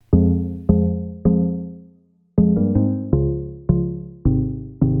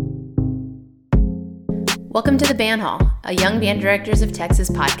Welcome to the Band Hall, a Young Band Directors of Texas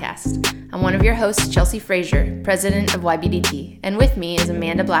podcast. I'm one of your hosts, Chelsea Frazier, president of YBDT, and with me is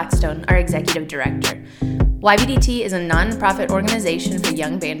Amanda Blackstone, our executive director. YBDT is a nonprofit organization for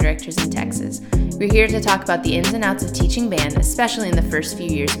young band directors in Texas. We're here to talk about the ins and outs of teaching band, especially in the first few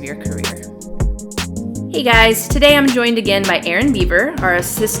years of your career. Hey guys, today I'm joined again by Aaron Beaver, our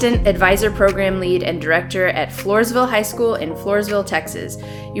Assistant Advisor Program Lead and Director at Floresville High School in Floresville, Texas.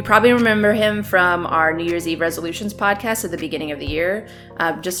 You probably remember him from our New Year's Eve resolutions podcast at the beginning of the year.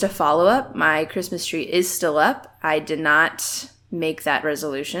 Just a follow-up, my Christmas tree is still up. I did not make that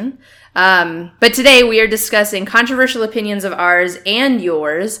resolution. But today we are discussing controversial opinions of ours and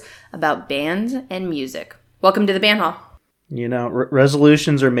yours about band and music. Welcome to the Band Hall. You know,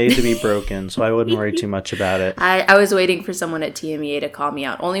 resolutions are made to be broken, so I wouldn't worry too much about it. I was waiting for someone at TMEA to call me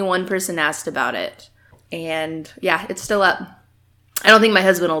out. Only one person asked about it. And yeah, it's still up. I don't think my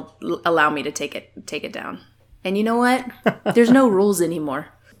husband will allow me to take it down. And you know what? There's no rules anymore.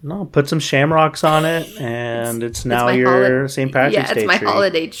 No, put some shamrocks on it, and it's now your St. Patrick's Day tree. Yeah, it's my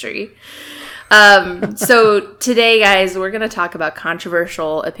holiday tree. So today, guys, we're going to talk about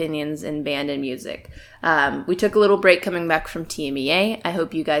controversial opinions in band and music. We took a little break coming back from TMEA. I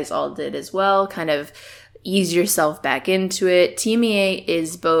hope you guys all did as well. Kind of ease yourself back into it. TMEA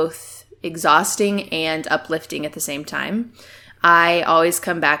is both exhausting and uplifting at the same time. I always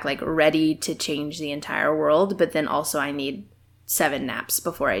come back like ready to change the entire world, but then also I need 7 naps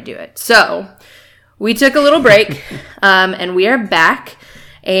before I do it. So we took a little break, and we are back.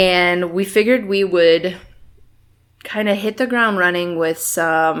 And we figured we would kind of hit the ground running with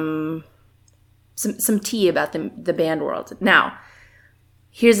some tea about the band world. Now,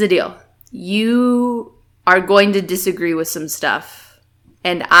 here's the deal. You are going to disagree with some stuff.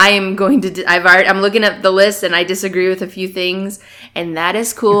 And I am going to, I'm looking at the list and I disagree with a few things. And that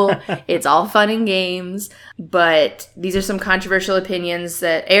is cool. It's all fun and games. But these are some controversial opinions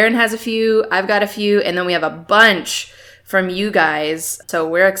that Aaron has a few, I've got a few, and then we have a bunch from you guys. So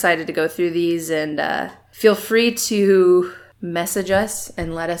we're excited to go through these, and feel free to message us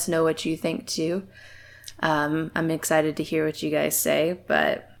and let us know what you think too. I'm excited to hear what you guys say,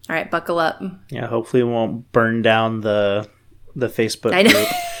 but all right, buckle up. Yeah, hopefully we won't burn down the Facebook group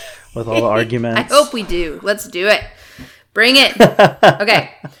with all the arguments. I hope we do. Let's do it. Bring it.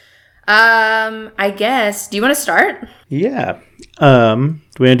 Okay. I guess, do you want to start? Yeah. Do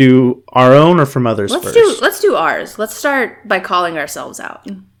we want to do our own or from others first? Let's do ours. Let's start by calling ourselves out.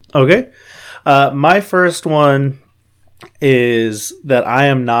 Okay. My first one is that I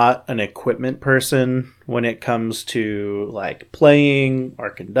am not an equipment person when it comes to like playing or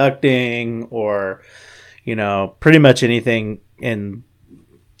conducting or, you know, pretty much anything in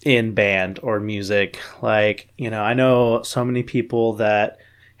band or music. Like, you know, I know so many people that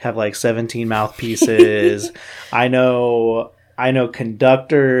have like 17 mouthpieces. I know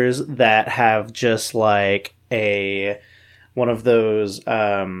conductors that have just like one of those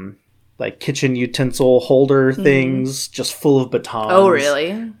like kitchen utensil holder things just full of batons. Oh,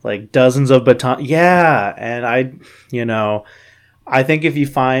 really? Like dozens of batons. Yeah. And I think if you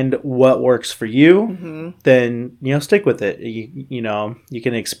find what works for you, then, you know, stick with it. You know, you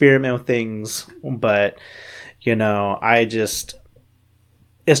can experiment with things, but, you know,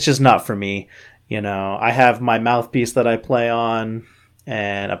 it's just not for me. You know, I have my mouthpiece that I play on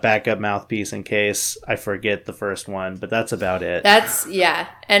and a backup mouthpiece in case I forget the first one, but that's about it. Yeah.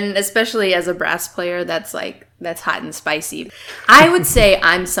 And especially as a brass player, that's hot and spicy. I would say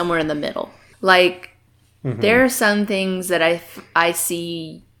I'm somewhere in the middle. Like, there are some things that I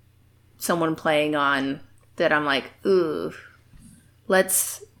see someone playing on that I'm like, ooh,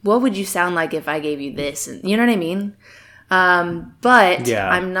 what would you sound like if I gave you this? And you know what I mean? But yeah.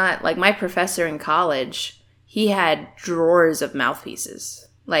 I'm not, like, my professor in college, he had drawers of mouthpieces.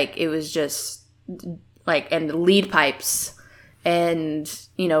 Like, it was just, like, and lead pipes and,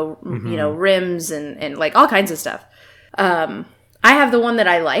 you know, rims and, like, all kinds of stuff. I have the one that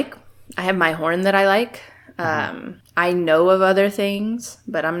I like. I have my horn that I like. I know of other things,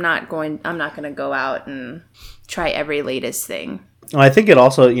 but I'm not going to go out and try every latest thing. Well, I think it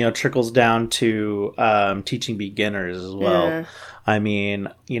also, you know, trickles down to teaching beginners as well. Yeah. I mean,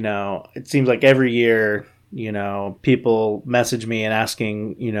 you know, it seems like every year, you know, people message me and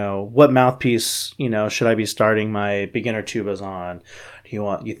asking, you know, what mouthpiece, you know, should I be starting my beginner tubas on?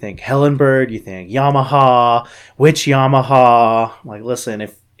 You think Hellenberg? You think Yamaha? Which Yamaha? Like, listen,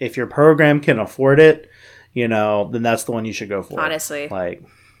 if your program can afford it, you know, then that's the one you should go for. Honestly. Like,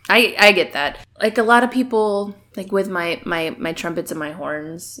 I get that. Like, a lot of people, like with my trumpets and my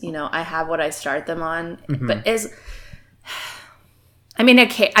horns, you know, I have what I start them on. But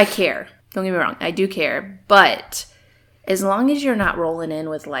I care. Don't get me wrong. I do care. But as long as you're not rolling in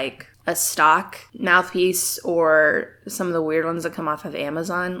with like a stock mouthpiece or some of the weird ones that come off of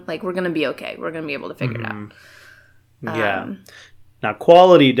Amazon, like we're going to be okay. We're going to be able to figure it out. Yeah. Now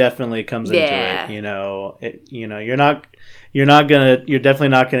quality definitely comes into it. You're definitely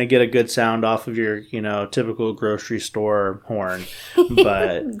not gonna get a good sound off of your, typical grocery store horn.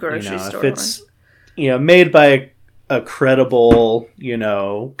 But if it's made by a credible,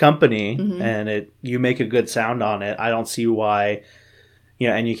 company and you make a good sound on it, I don't see why,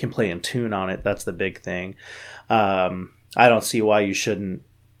 and you can play in tune on it. That's the big thing. I don't see why you shouldn't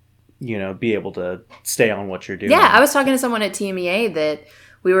be able to stay on what you're doing. Yeah, I was talking to someone at TMEA that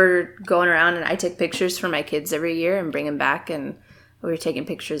we were going around and I take pictures for my kids every year and bring them back, and we were taking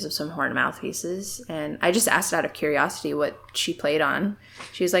pictures of some horn mouthpieces, and I just asked out of curiosity what she played on.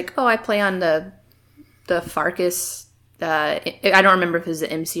 She was like, oh, I play on the Farkas, I don't remember if it was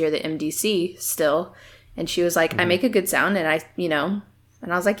the MC or the MDC still, and she was like, I make a good sound, and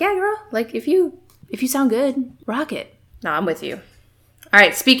and I was like, yeah, girl, like if you sound good, rock it. No, I'm with you. All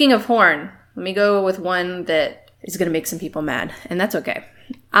right, speaking of horn, let me go with one that is going to make some people mad, and that's okay.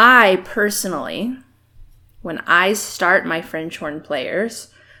 I personally, when I start my French horn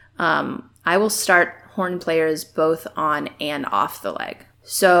players, I will start horn players both on and off the leg.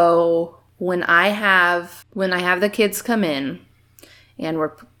 So when I have the kids come in and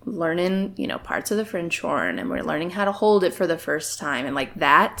we're learning, parts of the French horn and we're learning how to hold it for the first time and like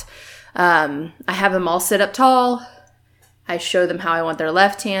that, I have them all sit up tall. I show them how I want their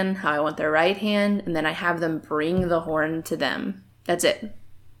left hand, how I want their right hand, and then I have them bring the horn to them. That's it.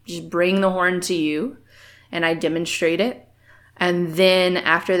 Just bring the horn to you, and I demonstrate it. And then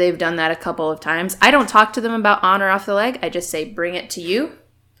after they've done that a couple of times, I don't talk to them about on or off the leg. I just say, bring it to you.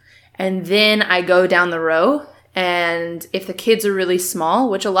 And then I go down the row, and if the kids are really small,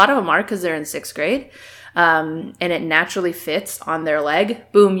 which a lot of them are because they're in 6th grade, and it naturally fits on their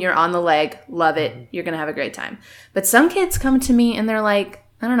leg, boom, you're on the leg, love it, you're going to have a great time. But some kids come to me and they're like,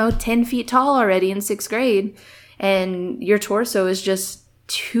 10 feet tall already in 6th grade, and your torso is just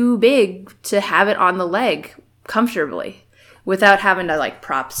too big to have it on the leg comfortably without having to like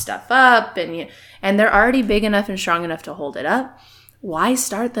prop stuff up, and they're already big enough and strong enough to hold it up. Why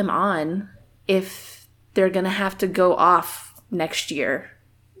start them on if they're going to have to go off next year,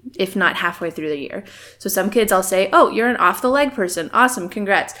 if not halfway through the year? So some kids I'll say, oh, you're an off the leg person. Awesome.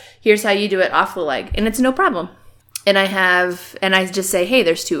 Congrats. Here's how you do it off the leg. And it's no problem. And I just say, hey,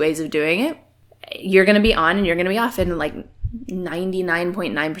 there's 2 ways of doing it. You're going to be on and you're going to be off. And like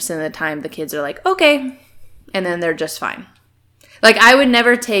 99.9% of the time, the kids are like, okay. And then they're just fine. Like I would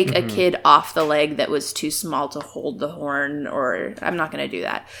never take a kid off the leg that was too small to hold the horn, or I'm not going to do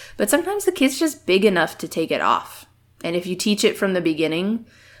that. But sometimes the kid's just big enough to take it off. And if you teach it from the beginning,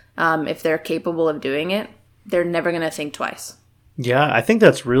 if they're capable of doing it, they're never going to think twice. Yeah, I think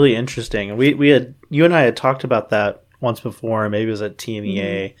that's really interesting. You and I had talked about that once before, maybe it was at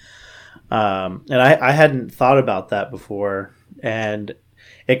TMEA. And I hadn't thought about that before. And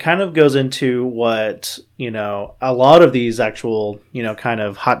it kind of goes into what, a lot of these actual, kind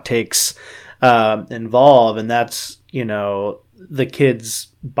of hot takes involve. And that's, the kids'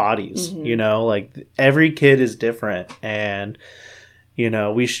 bodies, like every kid is different. And,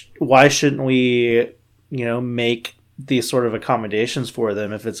 why shouldn't we, make these sort of accommodations for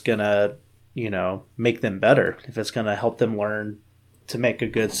them if it's going to, make them better, if it's going to help them learn to make a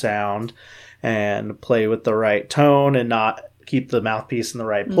good sound and play with the right tone and not keep the mouthpiece in the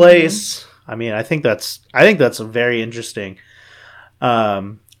right place. I mean, I think that's very interesting.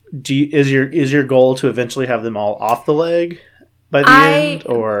 Is your goal to eventually have them all off the leg by the end,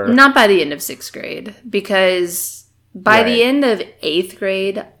 or not by the end of 6th grade? Because by the end of 8th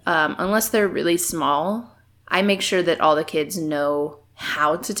grade, unless they're really small, I make sure that all the kids know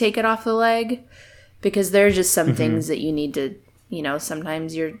how to take it off the leg, because there are just some things that you need to,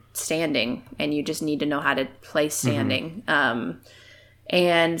 sometimes you're standing and you just need to know how to play standing.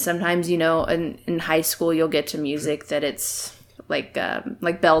 And sometimes, in high school, you'll get to music that it's like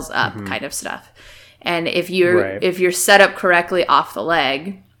bells up kind of stuff. And if you're set up correctly off the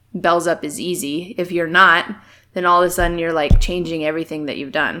leg, bells up is easy. If you're not, then all of a sudden you're like changing everything that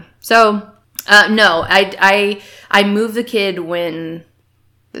you've done. So no, I move the kid when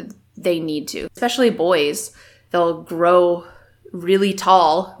they need to, especially boys. They'll grow really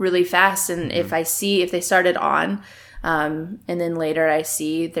tall really fast, and if they started on and then later I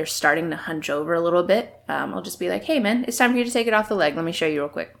see they're starting to hunch over a little bit, I'll just be like, hey man, it's time for you to take it off the leg. Let me show you real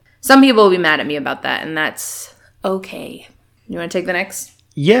quick. Some people will be mad at me about that, and that's okay. You want to take the next?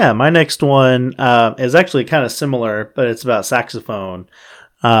 Yeah, my next one is actually kind of similar, but it's about saxophone.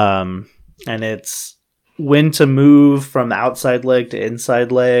 and it's when to move from the outside leg to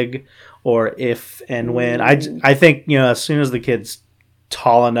inside leg, or if and when. I think, as soon as the kid's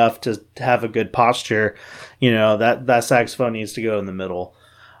tall enough to have a good posture, that saxophone needs to go in the middle.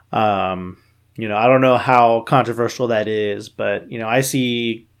 I don't know how controversial that is, but I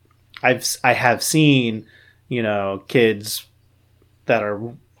have seen kids that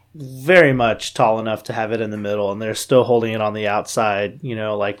are very much tall enough to have it in the middle, and they're still holding it on the outside,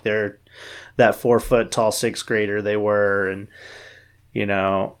 like they're that 4 foot tall sixth grader they were. And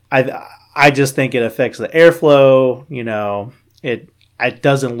I just think it affects the airflow. It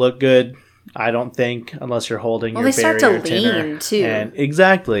doesn't look good, I don't think, unless you're holding your barrier they start to tenor. lean too. And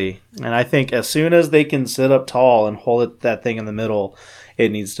exactly. And I think as soon as they can sit up tall and hold that thing in the middle,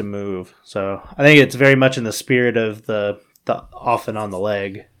 it needs to move. So I think it's very much in the spirit of the off and on the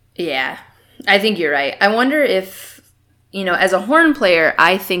leg. Yeah, I think you're right. I wonder if, as a horn player,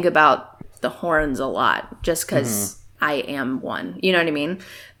 I think about the horns a lot just because I am one. You know what I mean?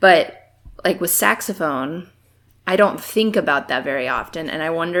 But like with saxophone, I don't think about that very often. And I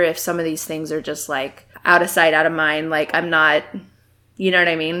wonder if some of these things are just like out of sight, out of mind. Like I'm not, you know what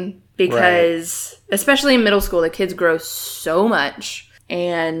I mean? Because especially in middle school, the kids grow so much.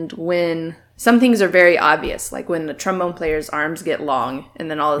 And when some things are very obvious, like when the trombone player's arms get long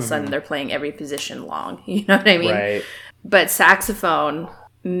and then all of a sudden they're playing every position long. You know what I mean? Right. But saxophone,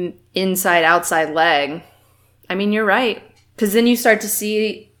 inside, outside leg, I mean, you're right. Because then you start to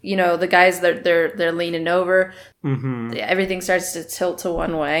see, the guys that they're leaning over. Mm-hmm. Everything starts to tilt to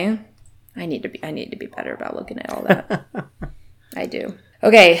one way. I need to be better about looking at all that. I do.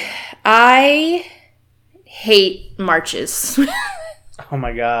 Okay, I hate marches. Oh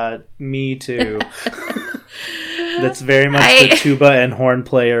my god, me too. That's very much the tuba and horn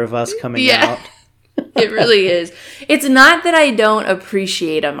player of us coming out. It really is. It's not that I don't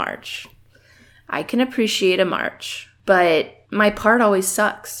appreciate a march. I can appreciate a march, but my part always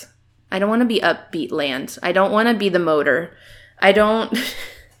sucks. I don't want to be upbeat land. I don't want to be the motor. I don't...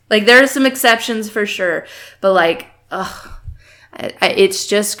 Like, there are some exceptions for sure, but like, it's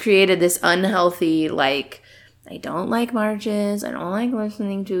just created this unhealthy, like, I don't like marches. I don't like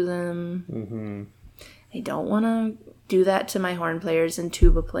listening to them. Mm-hmm. I don't want to do that to my horn players and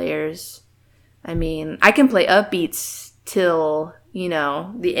tuba players. I mean, I can play upbeats till,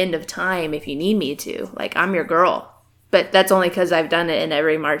 the end of time if you need me to. Like, I'm your girl. But that's only because I've done it in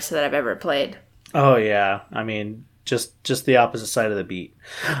every march that I've ever played. Oh, yeah. I mean, just the opposite side of the beat.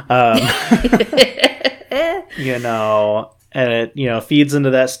 And it, feeds into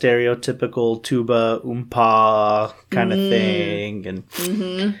that stereotypical tuba, oompa kind of thing. And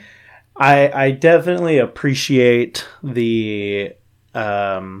I definitely appreciate the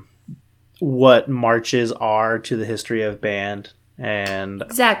what marches are to the history of band. And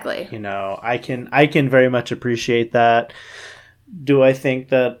exactly, I can very much appreciate that. Do I think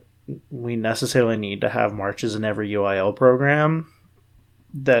that we necessarily need to have marches in every UIL program?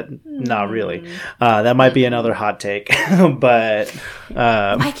 Not really. That might be another hot take. But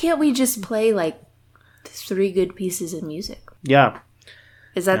why can't we just play like 3 good pieces of music? Yeah.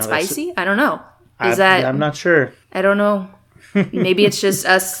 Is that spicy? I don't know. I'm not sure. I don't know. Maybe it's just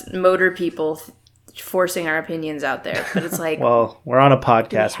us motor people forcing our opinions out there, but it's like, well, we're on a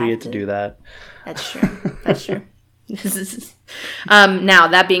podcast, we get to do that. That's true. Now,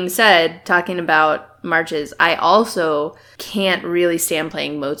 that being said, talking about marches, I also can't really stand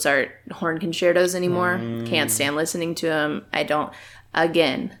playing Mozart horn concertos anymore. Can't stand listening to them.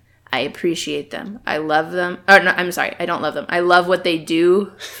 I appreciate them. I love them. Or no, I'm sorry, I don't love them. I love what they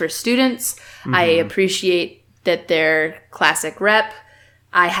do for students. I appreciate that they're classic rep.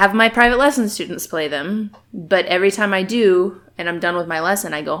 I have my private lesson students play them, but every time I do, and I'm done with my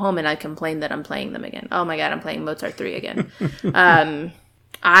lesson, I go home and I complain that I'm playing them again. Oh my God, I'm playing Mozart 3 again.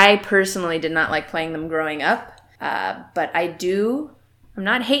 I personally did not like playing them growing up, but I'm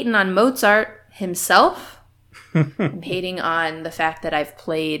not hating on Mozart himself. I'm hating on the fact that I've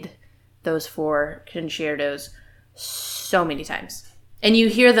played those 4 concertos so many times. And you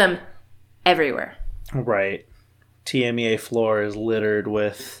hear them everywhere. Right. TMEA floor is littered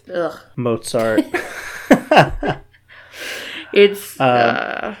with Mozart. It's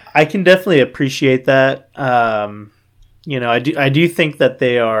I can definitely appreciate that. I do think that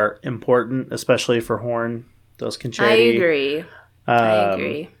they are important, especially for horn, those concerti. I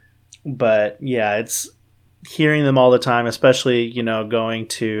agree. But yeah, it's hearing them all the time, especially, going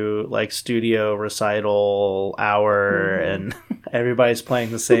to like studio recital hour and everybody's playing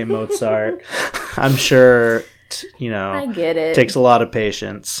the same Mozart. I'm sure I get it. Takes a lot of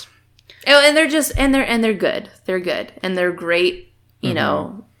patience. Oh, and they're good. They're good. And they're great,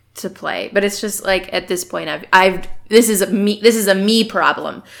 to play. But it's just like at this point I've this is a me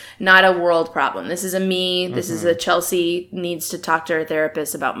problem, not a world problem. This is a me. This is a Chelsea needs to talk to her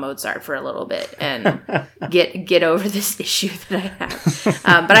therapist about Mozart for a little bit and get over this issue that I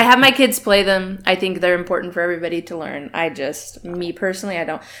have. But I have my kids play them. I think they're important for everybody to learn. Me personally, I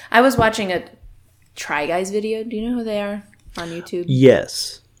don't. I was watching a Try Guys video. Do you know who they are on YouTube?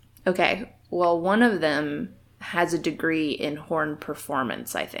 Yes. Okay. Well, one of them has a degree in horn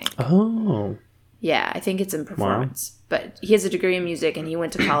performance, I think. Oh. Yeah, I think it's in performance. Wow. But he has a degree in music, and he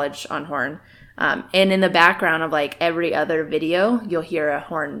went to college on horn. And in the background of, like, every other video, you'll hear a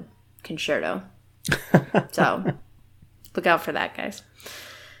horn concerto. So, look out for that, guys.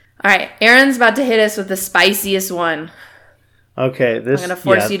 All right, Aaron's about to hit us with the spiciest one. Okay. I'm going to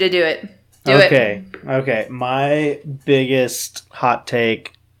force you to do it. Do it. Okay. My biggest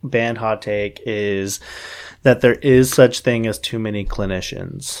band hot take is that there is such thing as too many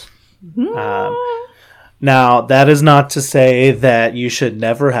clinicians. Now, that is not to say that you should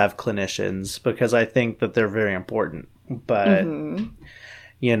never have clinicians, because I think that they're very important. But,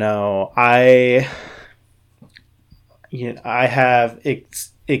 you know, I have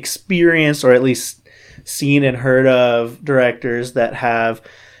experienced, or at least seen and heard of, directors that have,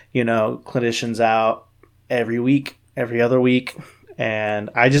 you know, clinicians out every week, every other week.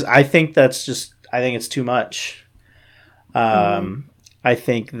 And I think it's too much. I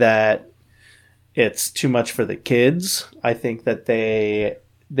think that it's too much for the kids. I think that they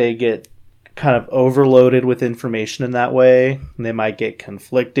get kind of overloaded with information in that way. They might get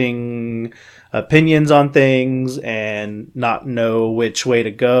conflicting opinions on things and not know which way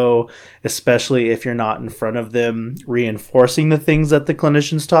to go, especially if you're not in front of them reinforcing the things that the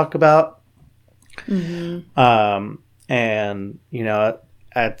clinicians talk about. And, you know,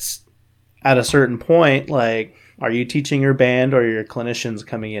 at a certain point, like, are you teaching your band, or are your clinicians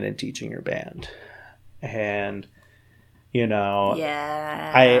coming in and teaching your band? And, you know,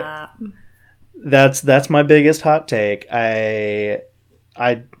 that's my biggest hot take. You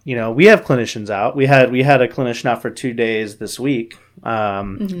know, we have clinicians out. We had a clinician out for 2 days this week.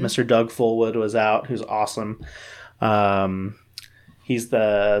 Mr. Doug Fullwood was out, who's awesome. He's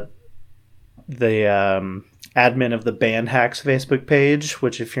the admin of the Band Hacks Facebook page,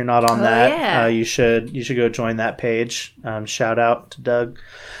 which if you're not on you should go join that page. Shout out to Doug.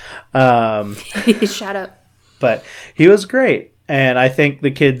 Shout out. But he was great. And I think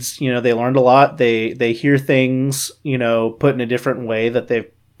the kids, you know, they learned a lot. They hear things, you know, put in a different way that they've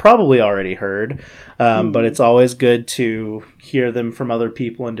probably already heard. But it's always good to hear them from other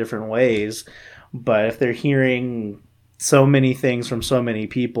people in different ways. But if they're hearing so many things from so many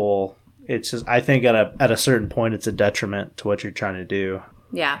people, it's just, I think at a certain point, it's a detriment to what you're trying to do.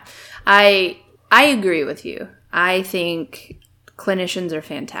 Yeah, I agree with you. I think clinicians are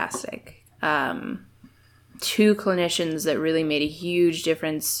fantastic. 2 clinicians that really made a huge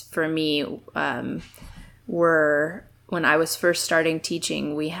difference for me were when I was first starting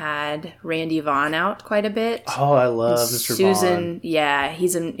teaching. We had Randy Vaughn out quite a bit. Oh, I love Mr. Susan, Vaughn. Yeah,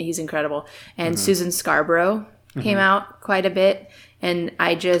 he's incredible. And Susan Scarborough came out quite a bit. And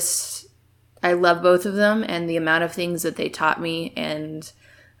I love both of them and the amount of things that they taught me. And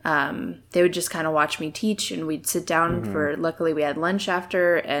they would just kind of watch me teach, and we'd sit down luckily we had lunch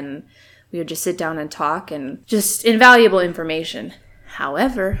after, and we would just sit down and talk, and just invaluable information.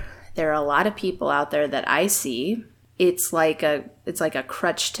 However, there are a lot of people out there that I see, it's like a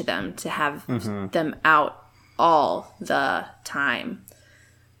crutch to them to have them out all the time.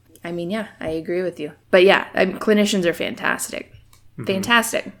 I mean, yeah, I agree with you. But yeah, clinicians are fantastic.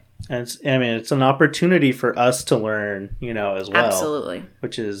 Fantastic. And it's an opportunity for us to learn, you know, as well. Absolutely.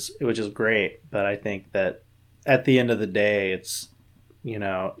 Which is great. But I think that at the end of the day, it's, you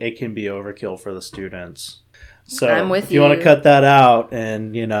know, it can be overkill for the students. So I'm with if you want to cut that out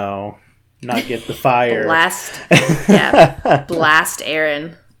and, you know, not get the fire. Blast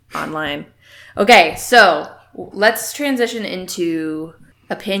Aaron online. Okay, so let's transition into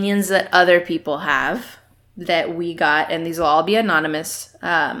opinions that other people have that we got, and these will all be anonymous,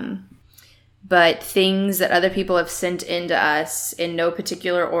 but things that other people have sent into us in no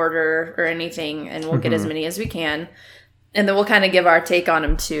particular order or anything, and we'll get as many as we can, and then we'll kind of give our take on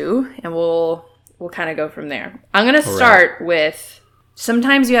them too, and we'll kind of go from there. I'm going to start with,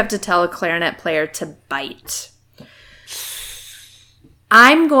 sometimes you have to tell a clarinet player to bite.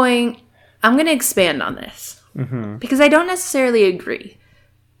 I'm going to expand on this because I don't necessarily agree,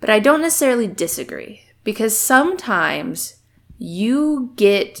 but I don't necessarily disagree. Because sometimes you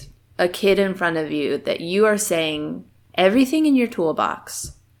get a kid in front of you that you are saying everything in your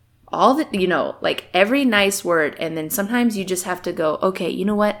toolbox, all the, like every nice word. And then sometimes you just have to go, okay, you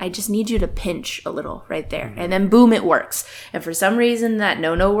know what? I just need you to pinch a little right there. Mm-hmm. And then boom, it works. And for some reason, that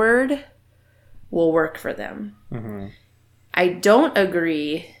no word will work for them. Mm-hmm. I don't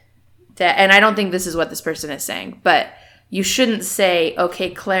agree that, and I don't think this is what this person is saying, but you shouldn't say, okay,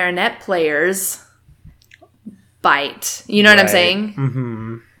 clarinet players bite. You know what I'm saying?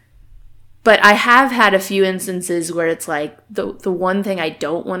 Mm-hmm. But I have had a few instances where it's like the one thing I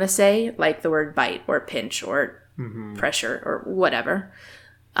don't want to say, like the word bite or pinch or pressure or whatever.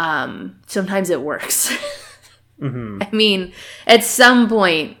 Sometimes it works. I mean, at some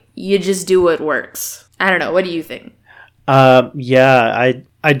point, you just do what works. I don't know. What do you think? Yeah,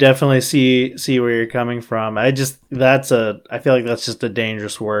 I definitely see where you're coming from. I feel like that's just a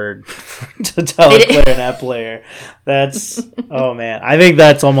dangerous word to tell a clarinet player. That's, oh man, I think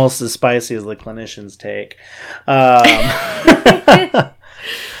that's almost as spicy as the clinicians take.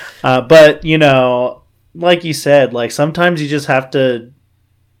 But like you said, like sometimes you just have to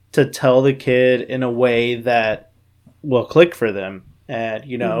tell the kid in a way that will click for them. And,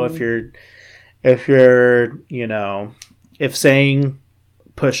 if saying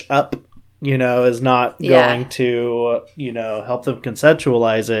push up, is not going to, help them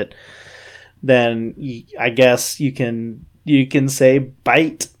conceptualize it, then I guess you can say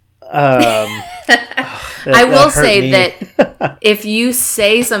bite. I will say that if you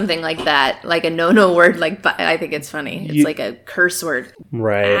say something like that, like a no word, like I think it's funny. It's like a curse word.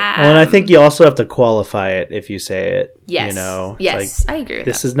 Right. Well, and I think you also have to qualify it if you say it. Yes. Yes, like, I agree with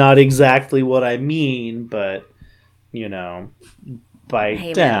this is not exactly what I mean, but,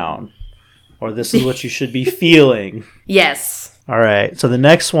 bite down. Or this is what you should be feeling. Yes. All right. So the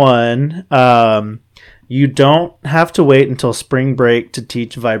next one, you don't have to wait until spring break to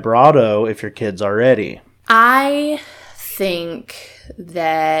teach vibrato if your kids are ready. I think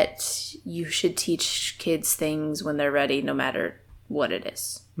that you should teach kids things when they're ready, no matter what it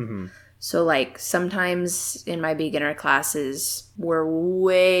is. Mm-hmm. So, like, sometimes in my beginner classes, we're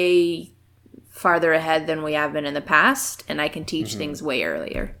way farther ahead than we have been in the past, and I can teach things way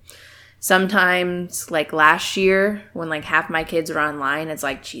earlier. Sometimes, like last year, when like half my kids were online, it's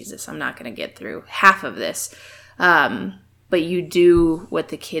like, Jesus, I'm not going to get through half of this. But you do what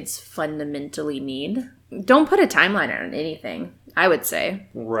the kids fundamentally need. Don't put a timeline on anything, I would say.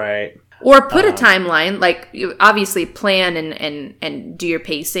 Right. Or put a timeline, like you obviously plan and do your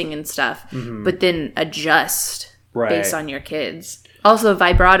pacing and stuff, but then adjust based on your kids. Also,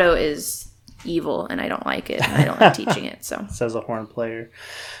 vibrato is evil, and I don't like it, and I don't like teaching it. So says a horn player.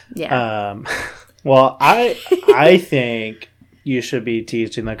 Yeah. Well, I think you should be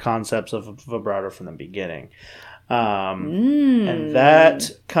teaching the concepts of vibrato from the beginning, and that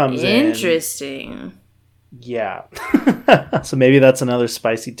comes interesting. Yeah. So maybe that's another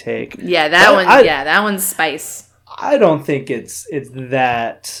spicy take. Yeah, that one's spice. I don't think it's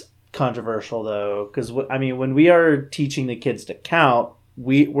that controversial though, because when we are teaching the kids to count,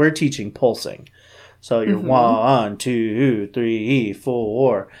 we're teaching pulsing. So you're 1, 2, 3,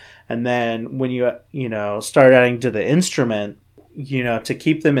 4, and then when you start adding to the instrument, to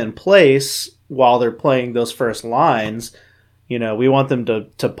keep them in place while they're playing those first lines, we want them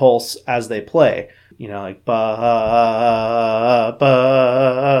to pulse as they play. Like ba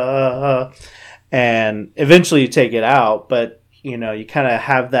ba, and eventually you take it out, but you kind of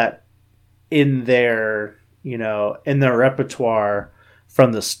have that in their in their repertoire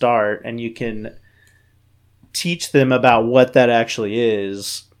from the start, and you can teach them about what that actually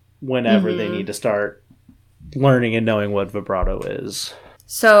is whenever they need to start learning and knowing what vibrato is.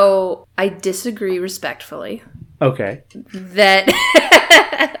 So I disagree respectfully. Okay.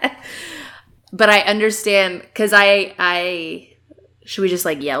 But I understand, because I should we just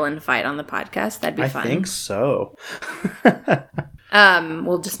like yell and fight on the podcast? That'd be fun. I think so.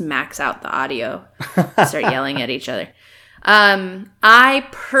 We'll just max out the audio, start yelling at each other. I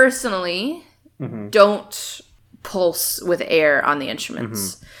personally don't pulse with air on the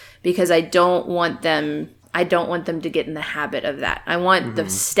instruments because I don't want them to get in the habit of that. I want the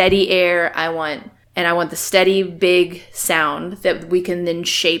steady air. I want the steady big sound that we can then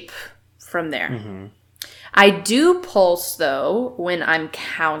shape from there. I do pulse though when I'm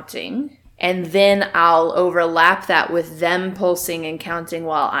counting, and then I'll overlap that with them pulsing and counting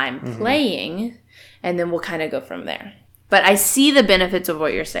while I'm playing, and then we'll kind of go from there. But I see the benefits of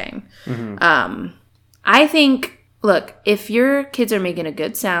what you're saying. I think, look, if your kids are making a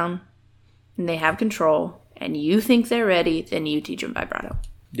good sound and they have control and you think they're ready, then you teach them vibrato.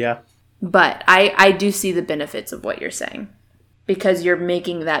 Yeah. But I do see the benefits of what you're saying, because you're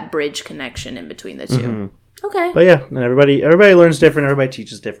making that bridge connection in between the two. Okay. But yeah, and everybody learns different. Everybody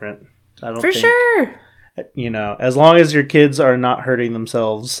teaches different. I don't For think, sure. as long as your kids are not hurting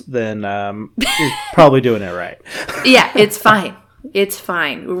themselves, then you're probably doing it right. Yeah, it's fine. It's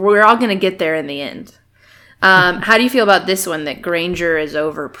fine. We're all going to get there in the end. How do you feel about this one, that Granger is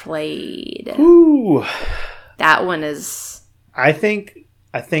overplayed? Ooh. That one is... I think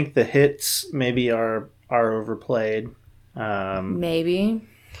the hits maybe are overplayed. Maybe.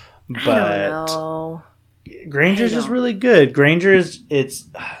 But I don't know. Granger's just really good. Granger's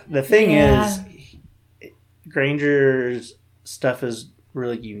the thing is Granger's stuff is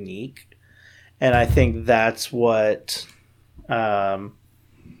really unique, and I think that's what causes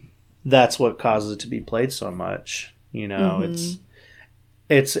it to be played so much. It's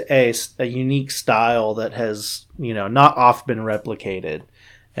a unique style that has not often been replicated,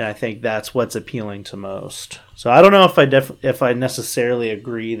 and I think that's what's appealing to most. So I don't know if I necessarily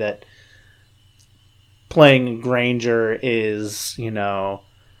agree that playing Granger is,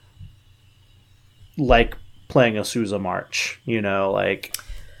 like playing a Sousa march,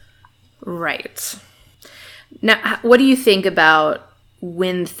 Right. Now, what do you think about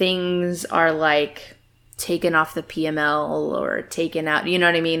when things are like taken off the PML or taken out, you know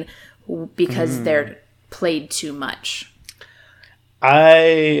what I mean? Because they're played too much.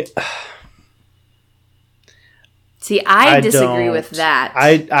 I disagree with that.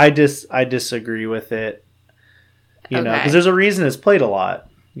 I disagree with it. Because there's a reason it's played a lot.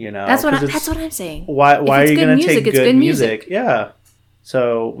 That's what I'm saying. Why are you going to take good music? music? Yeah.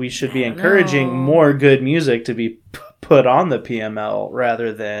 So we should be encouraging more good music to be put on the PML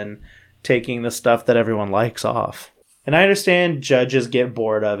rather than taking the stuff that everyone likes off. And I understand judges get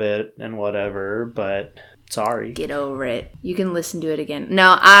bored of it and whatever, but sorry. Get over it. You can listen to it again.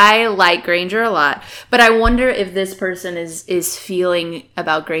 No, I like Granger a lot, but I wonder if this person is feeling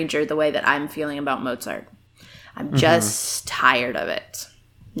about Granger the way that I'm feeling about Mozart. I'm just tired of it.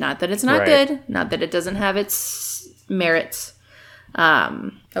 Not that it's not good. Not that it doesn't have its merits.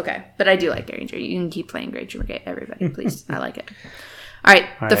 Okay. But I do like Granger. You can keep playing Granger, okay, everybody, please. I like it. All right.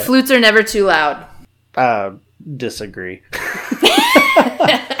 The flutes are never too loud. Disagree.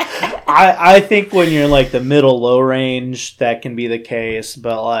 I think when you're in like the middle low range, that can be the case.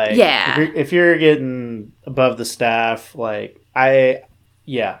 But like, if you're getting above the staff, like they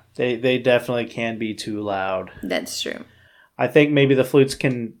definitely can be too loud. That's true. I think maybe the flutes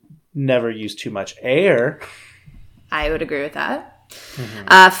can never use too much air. I would agree with that.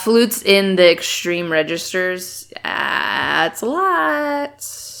 Flutes in the extreme registers, it's a lot.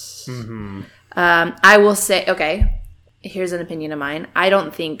 I will say, okay, here's an opinion of mine. I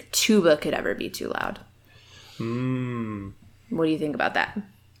don't think tuba could ever be too loud. What do you think about that?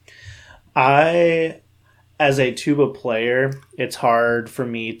 As a tuba player, it's hard for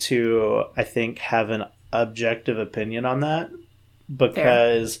me to, I think, have an objective opinion on that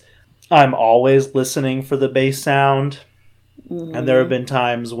because I'm always listening for the bass sound. And there have been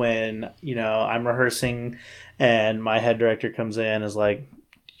times when, I'm rehearsing and my head director comes in and is like,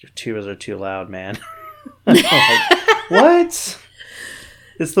 your tubas are too loud, man. I'm like, what?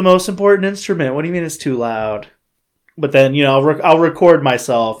 It's the most important instrument. What do you mean it's too loud? But then, I'll record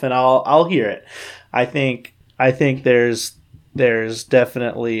myself and I'll hear it. I think there's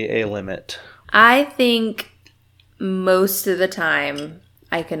definitely a limit. I think most of the time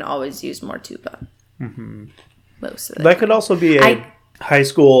I can always use more tuba. Most of the time. That could also be a high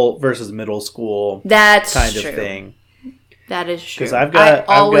school versus middle school kind of thing. That is true. Because I've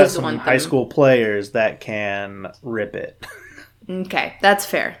got some high school players that can rip it. Okay, that's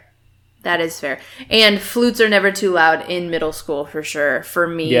fair. That is fair. And flutes are never too loud in middle school for sure. For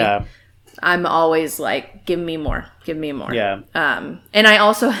me, I'm always like, give me more. Give me more. Yeah. And I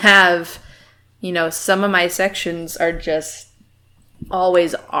also have, some of my sections are just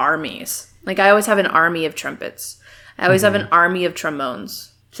always armies. Like, I always have an army of trumpets. I always have an army of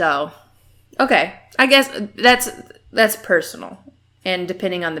trombones. So, okay. I guess that's personal. And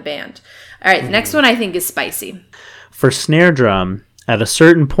depending on the band. All right, the next one I think is spicy. For snare drum, at a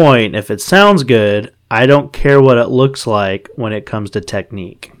certain point, if it sounds good, I don't care what it looks like when it comes to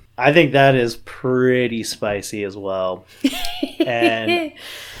technique. I think that is pretty spicy as well. And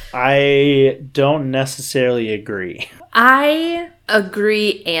I don't necessarily agree. I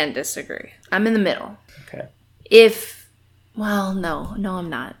agree and disagree. I'm in the middle. Okay. No, I'm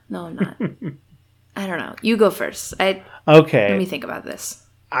not. I don't know. You go first. Okay. Let me think about this.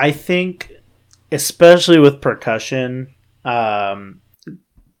 I think, especially with percussion, I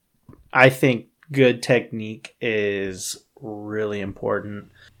think good technique is really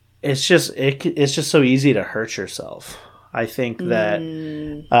important. It's just so easy to hurt yourself. I think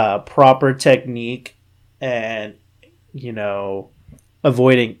that proper technique and,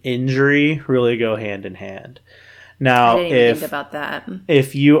 avoiding injury really go hand in hand. Now, I didn't even think about that.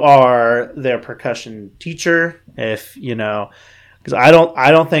 If you are their percussion teacher, because I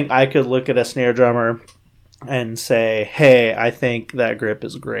don't think I could look at a snare drummer and say, "Hey, I think that grip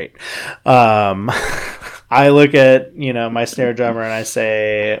is great." I look at my snare drummer and I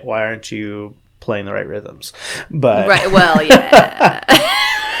say, "Why aren't you playing the right rhythms?" But right, well, yeah.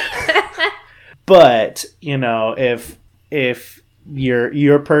 But if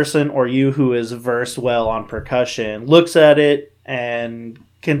your person or you who is versed well on percussion looks at it and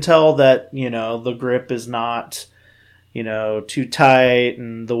can tell that the grip is not too tight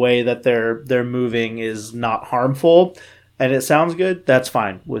and the way that they're moving is not harmful and it sounds good, that's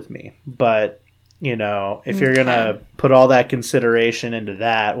fine with me. But if you're gonna put all that consideration into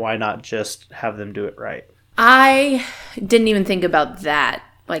that, why not just have them do it right? I didn't even think about that,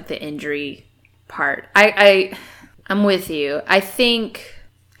 like the injury part. I'm with you. I think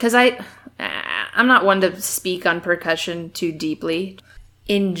because I'm not one to speak on percussion too deeply.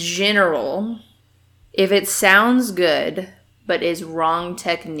 In general, if it sounds good but is wrong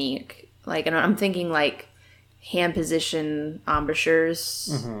technique, like, and I'm thinking like hand position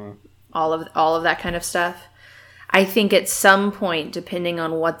embouchures, all of that kind of stuff. I think at some point, depending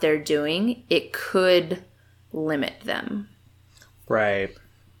on what they're doing, it could limit them. Right.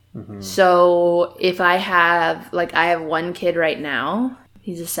 So if I have one kid right now,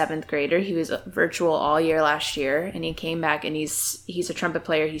 he's a 7th grader. He was virtual all year last year, and he came back and he's a trumpet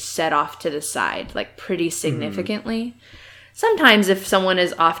player. He's set off to the side, like pretty significantly. Sometimes if someone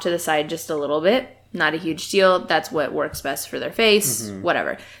is off to the side just a little bit, not a huge deal. That's what works best for their face,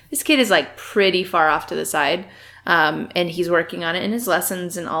 whatever. This kid is like pretty far off to the side. And he's working on it in his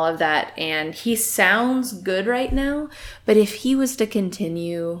lessons and all of that. And he sounds good right now. But if he was to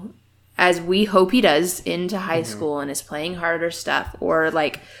continue, as we hope he does, into high school and is playing harder stuff, or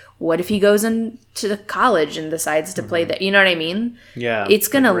like, what if he goes into the college and decides to play that? You know what I mean? Yeah. It's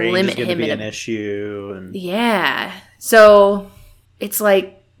going to limit him in an issue. And yeah. So it's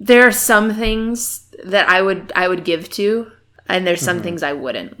like, there are some things that I would give to, and there's some things I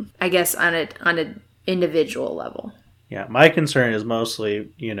wouldn't. I guess on an individual level. Yeah, my concern is mostly,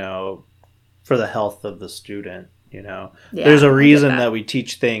 for the health of the student. Yeah, there's a reason that we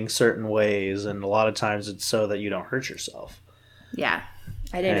teach things certain ways, and a lot of times it's so that you don't hurt yourself. Yeah,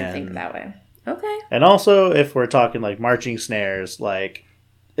 I didn't think that way. Okay. And also, if we're talking like marching snares, like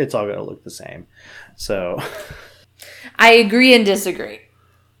it's all going to look the same. So I agree and disagree.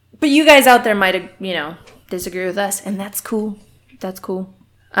 But you guys out there might, disagree with us, and that's cool. That's cool.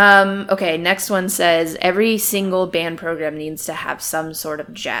 Okay, next one says, every single band program needs to have some sort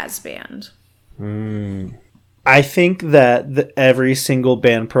of jazz band. I think that every single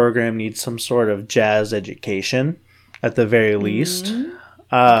band program needs some sort of jazz education, at the very least.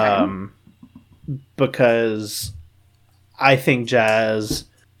 Because I think jazz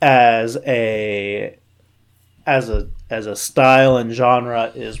as a style and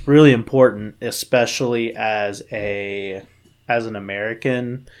genre is really important, especially as an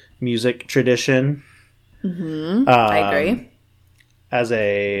American music tradition. I agree. As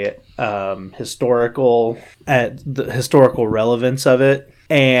a historical relevance of it,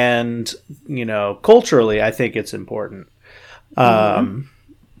 and culturally, I think it's important.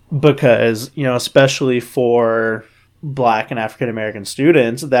 Because especially for Black and African American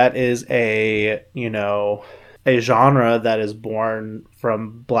students, that is a genre that is born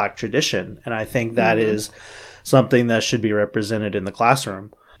from Black tradition. And I think that is something that should be represented in the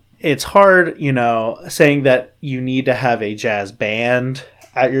classroom. It's hard, saying that you need to have a jazz band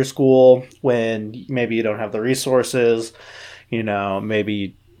at your school when maybe you don't have the resources,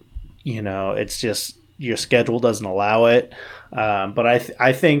 maybe, it's just your schedule doesn't allow it. But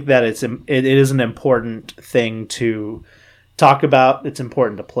I think that it is an important thing to talk about. It's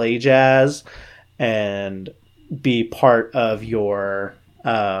important to play jazz and be part of your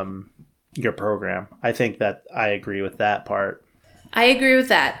program. I think that I agree with that part. I agree with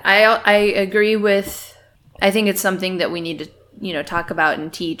that. I agree with, I think it's something that we need to, talk about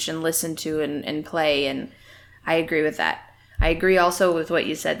and teach and listen to and play. And I agree with that. I agree also with what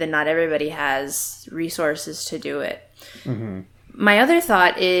you said, that not everybody has resources to do it. My other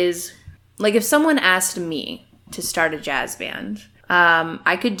thought is, like, if someone asked me to start a jazz band,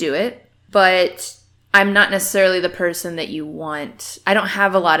 I could do it, but I'm not necessarily the person that you want. I don't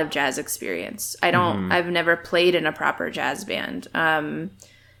have a lot of jazz experience. I've never played in a proper jazz band.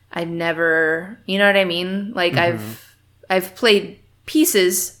 I've never, you know what I mean? Like I've played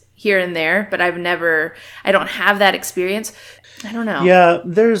pieces here and there, but I don't have that experience. I don't know. Yeah,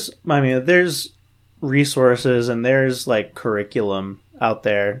 there's resources and there's like curriculum out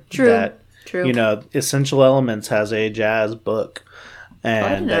there. True. You know, Essential Elements has a jazz book,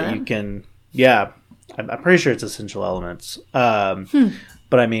 and that you can. Yeah, I'm pretty sure it's Essential Elements.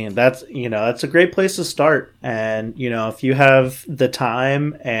 But I mean, that's a great place to start. And if you have the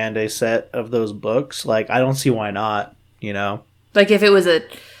time and a set of those books, like I don't see why not. Like if it was a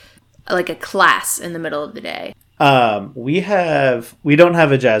class in the middle of the day. We don't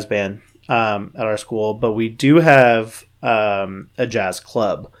have a jazz band at our school, but we do have a jazz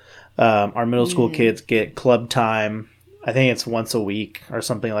club. Our middle school kids get club time. I think it's once a week or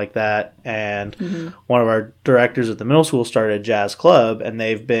something like that. And one of our directors at the middle school started a jazz club, and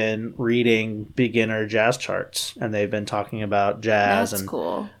they've been reading beginner jazz charts, and they've been talking about jazz and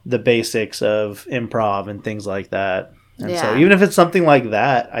cool. the basics of improv and things like that. And so even if it's something like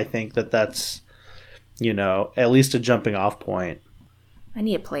that, I think that's, at least a jumping off point. I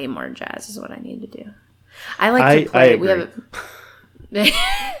need to play more jazz is what I need to do. I like to play. We have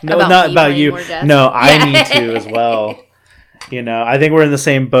no, not about you. No, I need to as well. I think we're in the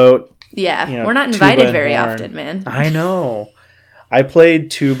same boat. Yeah, we're not invited very often, man. I know. I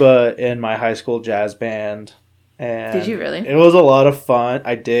played tuba in my high school jazz band. And did you really? It was a lot of fun.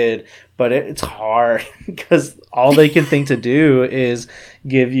 I did, but it's hard because all they can think to do is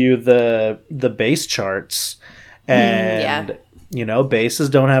give you the bass charts, and basses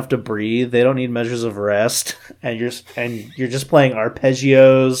don't have to breathe. They don't need measures of rest, and you're just playing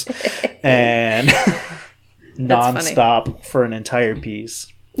arpeggios and nonstop for an entire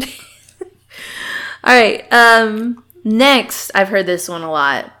piece. All right. Next, I've heard this one a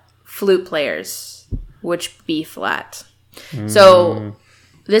lot. Flute players. Which B flat? So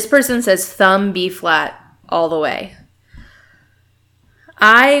this person says thumb B flat all the way.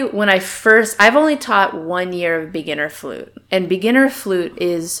 I've only taught 1 year of beginner flute, and beginner flute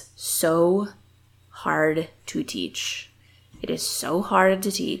is so hard to teach. It is so hard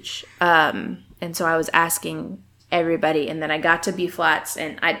to teach. And so I was asking everybody, and then I got to B flats,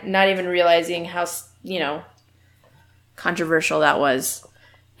 and I not even realizing how, controversial that was.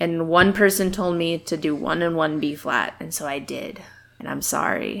 And one person told me to do 1 and 1 B flat, and so I did. And I'm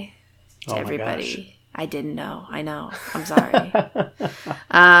sorry to everybody. I didn't know. I know. I'm sorry.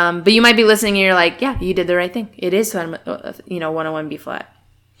 But you might be listening and you're like, yeah, you did the right thing. It is 1 and 1 B flat.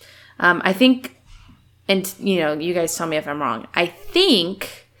 I think, and you guys tell me if I'm wrong. I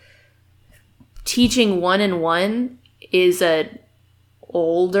think teaching 1 and 1 is a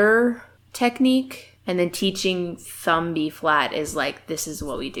older technique. And then teaching thumb B flat is like, this is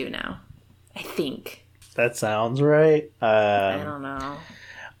what we do now. I think. That sounds right. I don't know.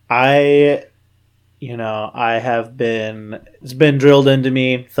 It's been drilled into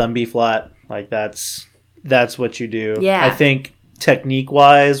me, thumb B flat. Like that's what you do. Yeah. I think technique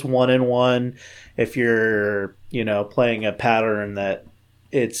wise, 1 and 1, if you're, playing a pattern that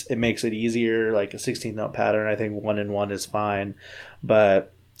it makes it easier, like a 16th note pattern, I think 1 and 1 is fine.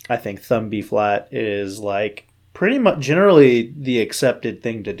 But I think thumb B flat is like pretty much generally the accepted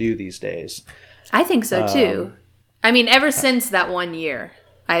thing to do these days. I think so too. I mean, ever since that 1 year,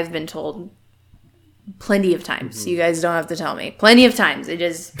 I've been told plenty of times. You guys don't have to tell me. Plenty of times it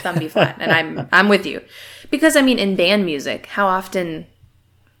is thumb B flat, and I'm with you. Because I mean, in band music, how often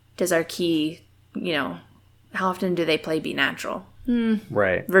does our key, how often do they play B natural?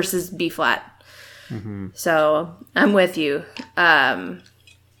 Right. Versus B flat. So I'm with you.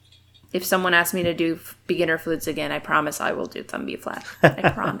 If someone asks me to do beginner flutes again, I promise I will do thumb B flat. I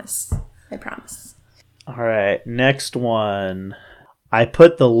promise. I promise. All right. Next one. I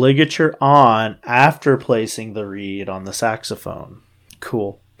put the ligature on after placing the reed on the saxophone.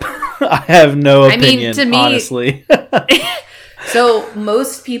 Cool. I have no opinion, to me, honestly. So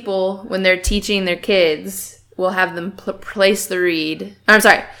most people, when they're teaching their kids, will have them place the reed.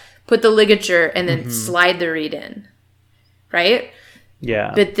 Put the ligature and then slide the reed in. Right?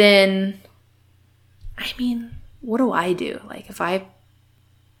 Yeah. But then, I mean, what do I do? Like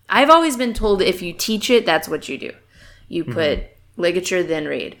I've always been told if you teach it, that's what you do. You put ligature, then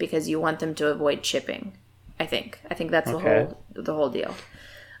reed, because you want them to avoid chipping. I think that's the whole deal.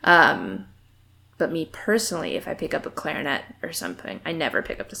 But me personally, if I pick up a clarinet or something, I never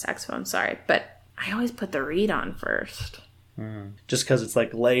pick up the saxophone, sorry, but I always put the reed on first. Just because it's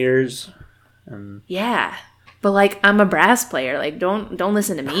like layers. And yeah. But like, I'm a brass player. Like, don't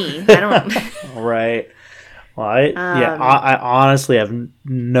listen to me. I don't. Right. Well, I honestly have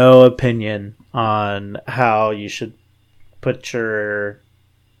no opinion on how you should put your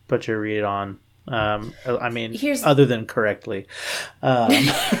reed on. I mean, other than correctly.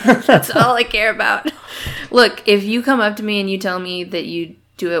 That's all I care about. Look, if you come up to me and you tell me that you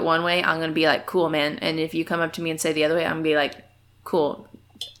do it one way, I'm going to be like, cool, man. And if you come up to me and say the other way, I'm going to be like, cool.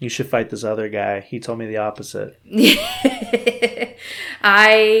 You should fight this other guy. He told me the opposite.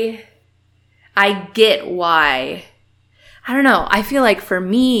 I get why. I don't know. I feel like for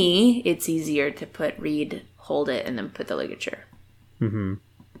me, it's easier to read, hold it, and then put the ligature. Mm-hmm.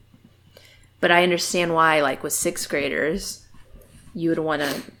 But I understand why, like with 6th graders, you would want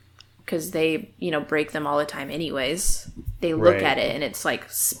to, because they, break them all the time anyways. They look at it and it's like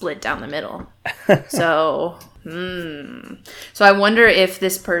split down the middle. So I wonder if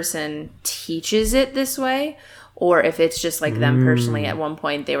this person teaches it this way, or if it's just like them personally at one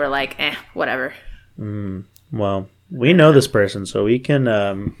point they were like, whatever. Well, we know this person, so we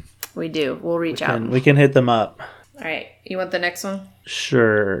can... we do. We'll reach out. We can hit them up. All right. You want the next one?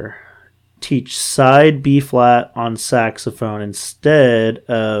 Sure. Teach side B flat on saxophone instead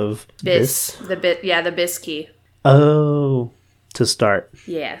of bis. The bis key. Oh, to start.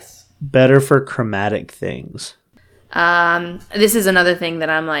 Yes. Better for chromatic things. This is another thing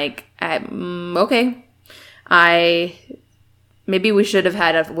that I'm like, okay. Maybe we should have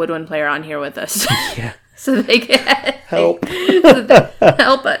had a woodwind player on here with us. Yeah. So they can help.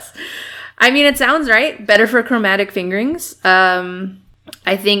 Help us. I mean, it sounds right. Better for chromatic fingerings.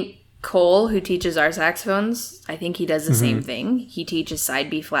 I think Cole, who teaches our saxophones, I think he does the same thing. He teaches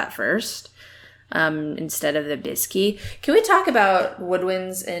side B flat first instead of the bis key. Can we talk about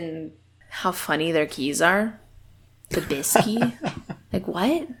woodwinds and how funny their keys are? The bis key? Like,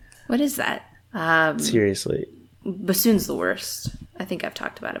 what? What is that? Seriously. Bassoon's the worst. I think I've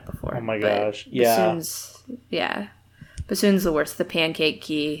talked about it before. Oh my gosh. Yeah. Bassoon's the worst. The pancake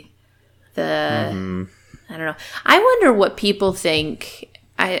key. I don't know. I wonder what people think.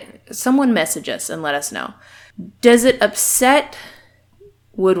 Someone message us and let us know. Does it upset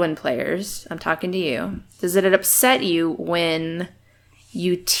woodwind players? I'm talking to you. Does it upset you when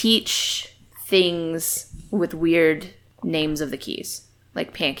you teach things with weird names of the keys?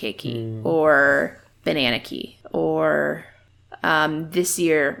 Like pancake key or banana key, or this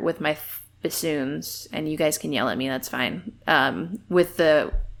year with my bassoons, and you guys can yell at me, that's fine, with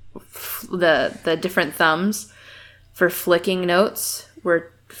the different thumbs for flicking notes.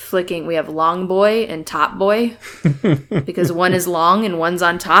 We have long boy and top boy because one is long and one's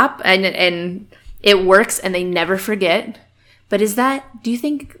on top, and it works and they never forget. But do you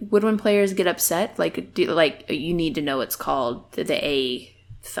think woodwind players get upset? Like, you need to know it's called the A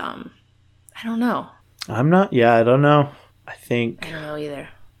thumb? I don't know. I don't know. I don't know either.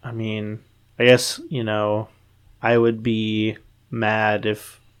 I mean, I guess, I would be mad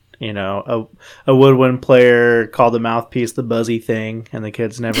if, a woodwind player called the mouthpiece the buzzy thing and the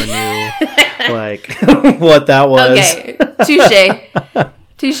kids never knew, like, what that was. Okay,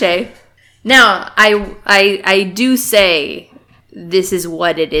 touche. Now, I do say this is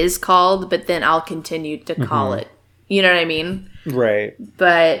what it is called, but then I'll continue to call it. You know what I mean? Right.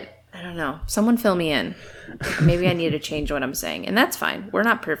 But I don't know. Someone fill me in. Maybe I need to change what I'm saying. And that's fine. We're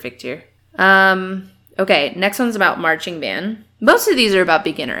not perfect here. Okay, next one's about marching band. Most of these are about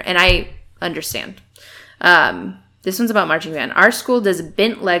beginner, and I understand. This one's about marching band. Our school does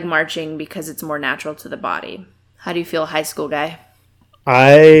bent leg marching because it's more natural to the body. How do you feel, high school guy?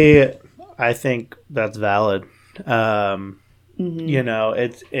 I think that's valid.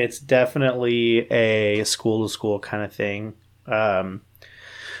 It's definitely a school-to-school kind of thing.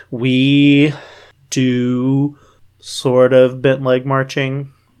 We do sort of bent leg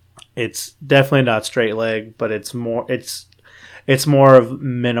marching. It's definitely not straight leg, but it's more of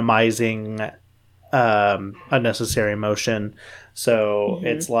minimizing unnecessary motion. So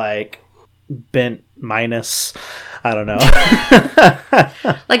it's like bent minus, I don't know.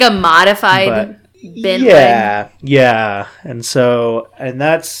 Like a modified bent leg. Yeah. And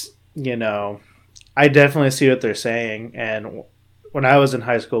that's, I definitely see what they're saying. And when I was in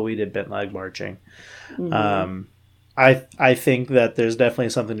high school, we did bent leg marching. I think that there's definitely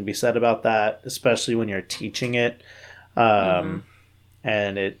something to be said about that, especially when you're teaching it. And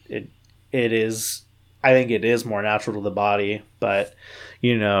it is, I think it is more natural to the body, but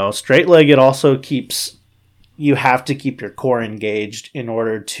straight leg, it also you have to keep your core engaged in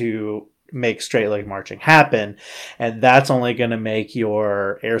order to make straight leg marching happen. And that's only going to make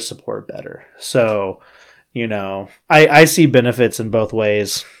your air support better. So, I see benefits in both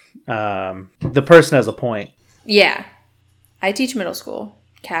ways. The person has a point. Yeah. I teach middle school,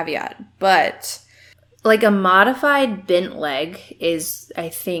 caveat. But like a modified bent leg is, I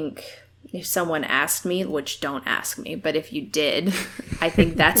think, if someone asked me, which don't ask me, but if you did, I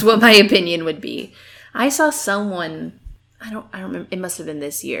think that's what my opinion would be. I saw someone, I don't remember, it must have been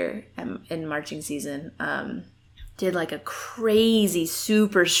this year in marching season, did like a crazy,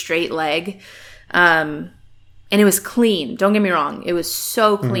 super straight leg. And it was clean. Don't get me wrong. It was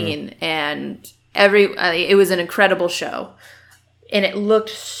so clean. And it was an incredible show. And it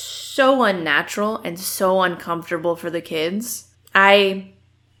looked so unnatural and so uncomfortable for the kids. I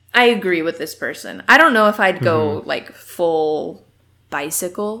agree with this person. I don't know if I'd go like full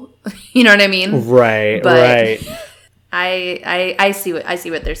bicycle. You know what I mean? Right, but right. I see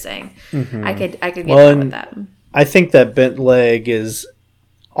what they're saying. I could get down with that. I think that bent leg is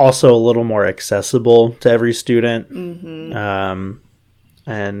also a little more accessible to every student.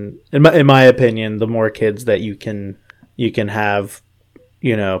 And in my opinion, the more kids that you can have,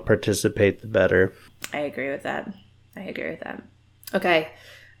 participate, the better. I agree with that. Okay,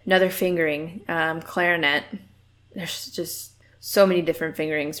 another fingering, clarinet. There's just so many different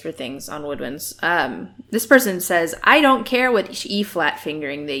fingerings for things on woodwinds. This person says, I don't care what E-flat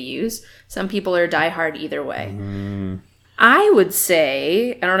fingering they use. Some people are diehard either way. I would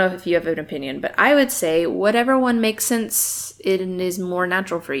say, I don't know if you have an opinion, but I would say whatever one makes sense and is more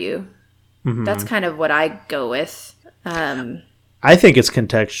natural for you. That's kind of what I go with. I think it's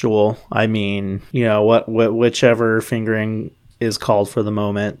contextual. I mean, whichever fingering is called for the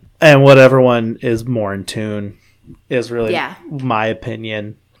moment, and whatever one is more in tune is really my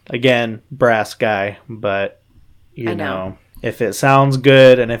opinion. Again, brass guy, but you know, if it sounds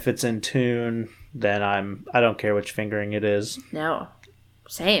good and if it's in tune, then I don't care which fingering it is. No,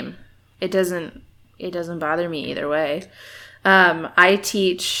 same. It doesn't bother me either way. I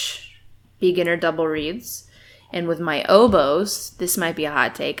teach beginner double reeds, and with my oboes, this might be a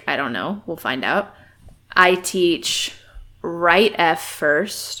hot take. I don't know. We'll find out. I teach right F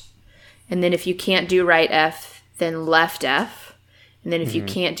first, and then if you can't do right F, then left F. And then if you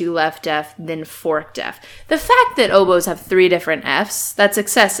can't do left F, then forked F. The fact that oboes have 3 different Fs, that's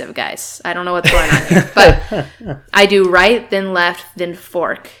excessive, guys. I don't know what's going on here. But I do right, then left, then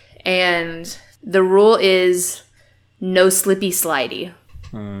fork. And the rule is no slippy slidey.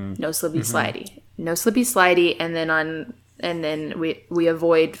 No slippy slidey. No slippy slidey, and then we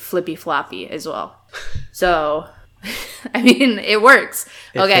avoid flippy floppy as well. So I mean, it works.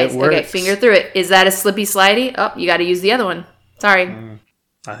 Okay, finger through it. Is that a slippy slidey? Oh, you got to use the other one. Sorry.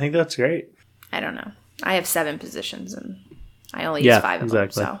 I think that's great. I don't know. I have 7 positions, and I only use 5 of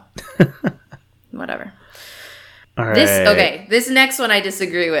them, so whatever. All right. This next one I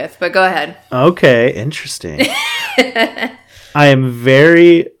disagree with, but go ahead. Okay, interesting. I am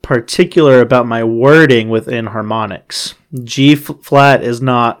very particular about my wording within harmonics. G flat is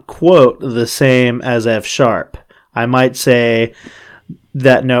not, quote, the same as F sharp. I might say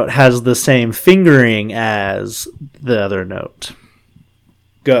that note has the same fingering as the other note.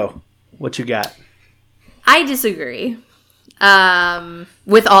 Go. What you got? I disagree.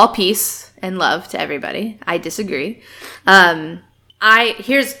 With all peace and love to everybody, I disagree. I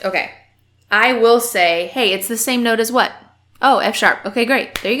will say, hey, it's the same note as what? Oh, F sharp. Okay,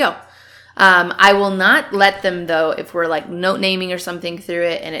 great. There you go. I will not let them, though, if we're like note naming or something through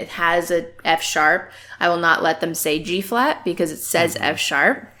it and it has a F sharp, I will not let them say G flat because it says F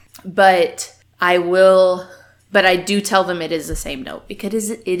sharp. But I do tell them it is the same note because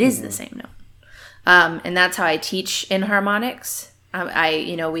it is the same note. And that's how I teach in harmonics.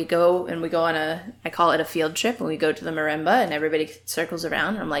 We go on I call it a field trip, and we go to the marimba and everybody circles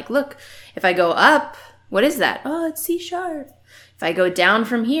around. And I'm like, look, if I go up, what is that? Oh, it's C sharp. If I go down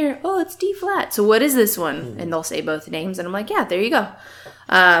from here, oh, it's D flat. So what is this one? And they'll say both names. And I'm like, yeah, there you go.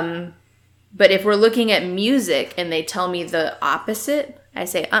 But if we're looking at music and they tell me the opposite, I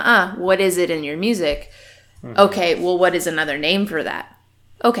say, what is it in your music? Okay, well, what is another name for that?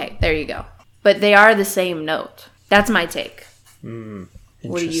 Okay, there you go. But they are the same note. That's my take.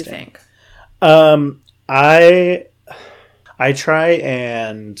 What do you think? I try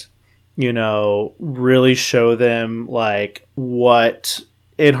and really show them like what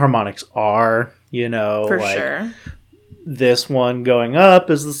inharmonics are, For like sure. This one going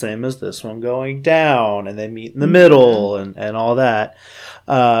up is the same as this one going down, and they meet in the middle and all that.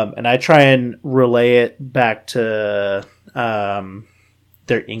 And I try and relay it back to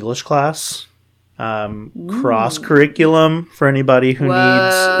their English class, cross curriculum for anybody who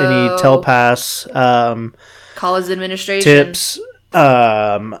needs any Telpass college administration tips.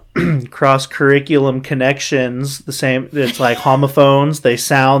 Cross curriculum connections, the same. It's like homophones. They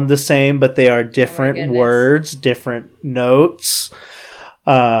sound the same, but they are different words, different notes.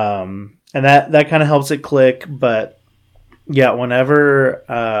 And that kind of helps it click. But yeah, whenever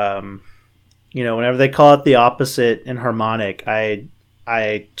whenever they call it the opposite in harmonic, I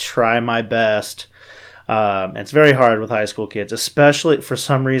try my best It's very hard with high school kids, especially for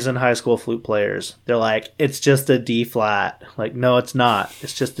some reason high school flute players. They're like, it's just a D flat. Like, no, it's not.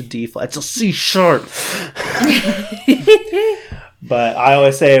 It's just a D flat. It's a C sharp. But I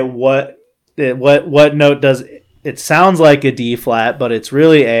always say, what note does it sounds like a D flat, but it's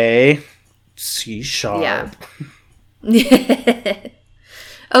really a C sharp. Yeah.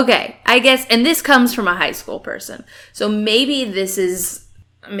 Okay, I guess, and this comes from a high school person. So maybe this is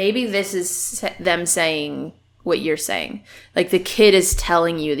them saying what you're saying. Like the kid is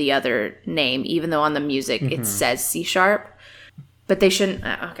telling you the other name, even though on the music it says C sharp. But they shouldn't.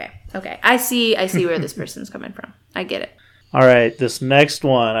 Okay. I see where this person's coming from. I get it. All right, this next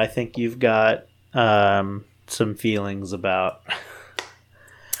one, I think you've got some feelings about.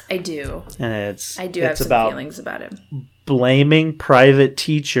 I do. And I do have some feelings about it. Blaming private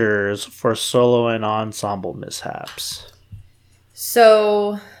teachers for solo and ensemble mishaps.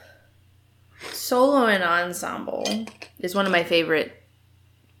 So, solo and ensemble is one of my favorite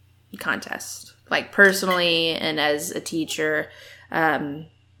contests. Like, personally and as a teacher,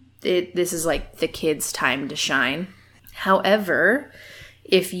 this is like the kids' time to shine. However,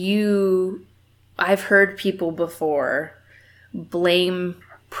 I've heard people before blame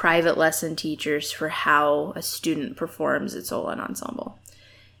private lesson teachers for how a student performs at solo and ensemble.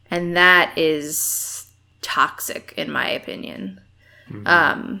 And that is toxic, in my opinion.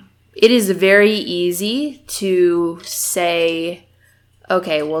 Mm-hmm. It is very easy to say,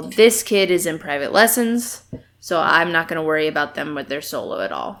 okay, well, this kid is in private lessons, so I'm not going to worry about them with their solo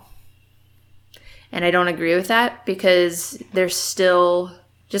at all. And I don't agree with that, because they're still,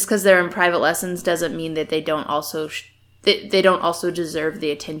 just because they're in private lessons doesn't mean that they don't also they don't also deserve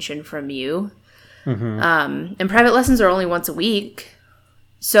the attention from you. Mm-hmm. And private lessons are only once a week.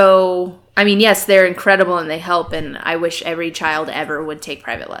 So, I mean, yes, they're incredible and they help, and I wish every child ever would take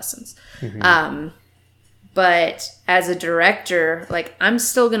private lessons. Mm-hmm. But as a director, like, I'm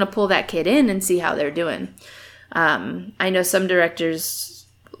still going to pull that kid in and see how they're doing. I know some directors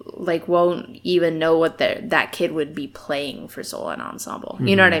like won't even know what that kid would be playing for solo and ensemble.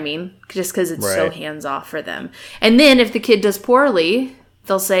 You know what I mean? Just because it's so hands off for them. And then if the kid does poorly,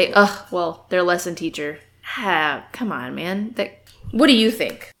 they'll say, "Oh, well, their lesson teacher." Come on, man. What do you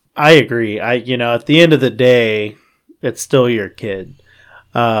think? I agree. At the end of the day, it's still your kid.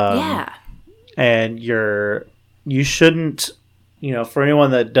 Yeah. And you shouldn't, for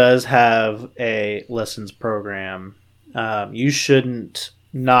anyone that does have a lessons program, you shouldn't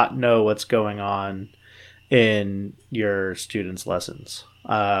not know what's going on in your students' lessons.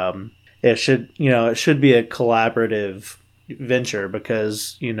 It should be a collaborative venture,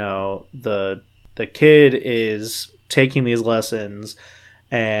 because the kid is taking these lessons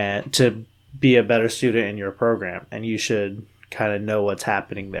and to be a better student in your program, and you should kind of know what's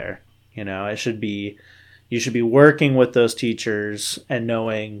happening there. You should be working with those teachers and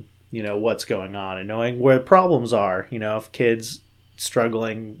knowing what's going on and knowing where problems are. If kids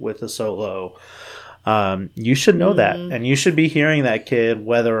struggling with a solo, you should know that, and you should be hearing that kid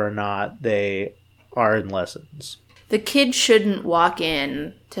whether or not they are in lessons. The kid shouldn't walk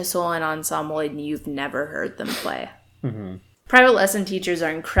in to solo and ensemble and you've never heard them play. Mm-hmm. Private lesson teachers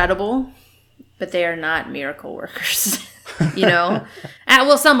are incredible, but they are not miracle workers. Well,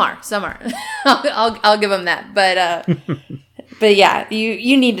 some are. I'll give them that, but yeah,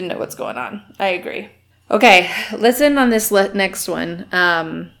 you need to know what's going on. I agree. Okay, listen on this next one.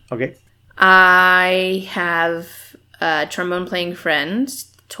 Okay. I have a trombone playing friend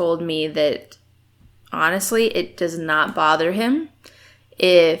told me that, honestly, it does not bother him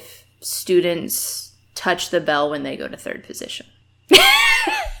if students touch the bell when they go to third position.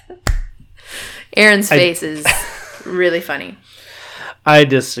 Aaron's face is really funny. I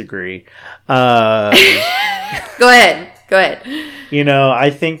disagree. Go ahead. I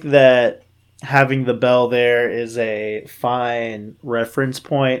think that having the bell there is a fine reference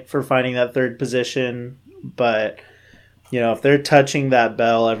point for finding that third position. But, if they're touching that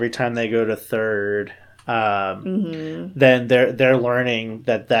bell every time they go to third, then they're learning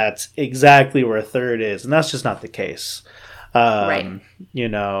that that's exactly where third is. And that's just not the case. Right.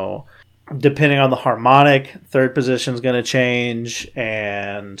 Depending on the harmonic, third position is going to change.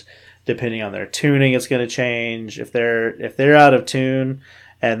 And depending on their tuning, it's going to change. If they're out of tune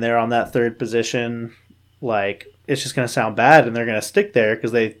and they're on that third position, like, it's just going to sound bad, and they're going to stick there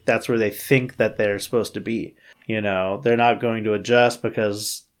because that's where they think that they're supposed to be. They're not going to adjust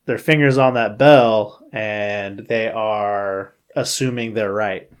because their finger's on that bell and they are assuming they're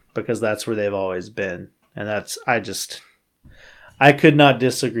right because that's where they've always been. And I could not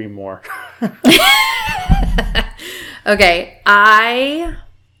disagree more. Okay, I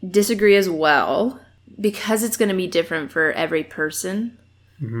disagree as well. because it's going to be different for every person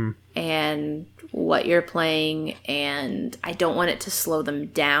and what you're playing, and I don't want it to slow them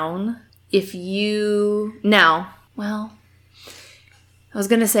down. If you... Now, well, I was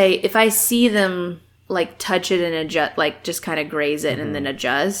going to say, if I see them like touch it and adjust, like just kind of graze it and then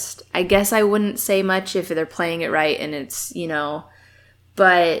adjust, I guess I wouldn't say much if they're playing it right and it's, you know,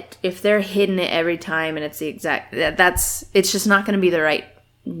 but if they're hitting it every time and it's the exact, it's just not going to be the right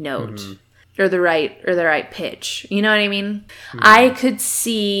note or the right pitch. You know what I mean? I could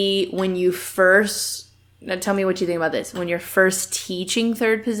see when you first, now tell me what you think about this, when you're first teaching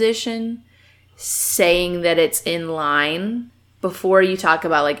third position, saying that it's in line before you talk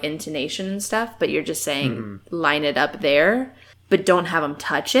about like intonation and stuff, but you're just saying line it up there, but don't have them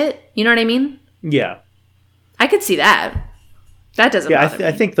touch it. You know what I mean? Yeah. I could see that. That doesn't bother me.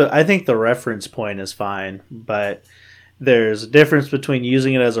 I think the reference point is fine, but there's a difference between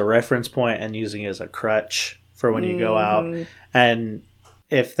using it as a reference point and using it as a crutch for when you go out. And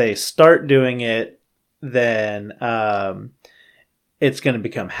if they start doing it, then it's going to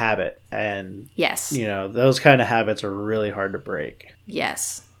become habit. And, yes, you know, those kind of habits are really hard to break.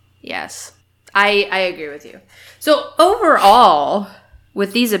 Yes. Yes. I agree with you. So overall,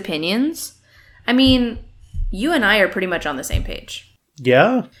 with these opinions, I mean, you and I are pretty much on the same page.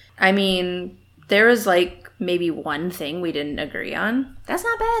 Yeah. I mean, there was like maybe one thing we didn't agree on. That's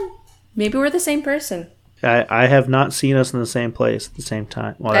not bad. Maybe we're the same person. I have not seen us in the same place at the same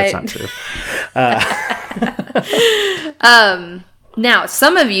time. Well, that's not true. Now,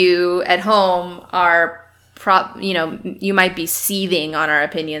 some of you at home are, you might be seething on our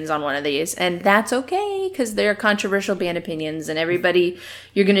opinions on one of these, and that's okay because they're controversial band opinions, and everybody,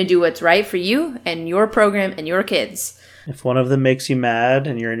 you're going to do what's right for you and your program and your kids. If one of them makes you mad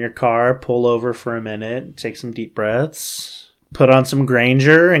and you're in your car, pull over for a minute, take some deep breaths, put on some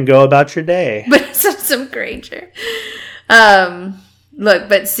Granger, and go about your day. But some Granger. Look,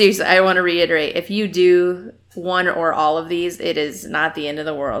 but seriously, I want to reiterate, if you do one or all of these, it is not the end of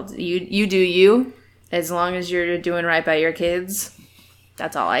the world. You do you, as long as you're doing right by your kids.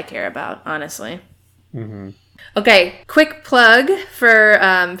 That's all I care about, honestly. Okay, quick plug for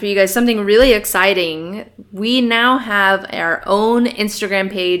you guys, something really exciting. We now have our own Instagram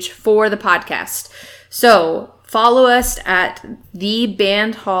page for the podcast. So follow us at The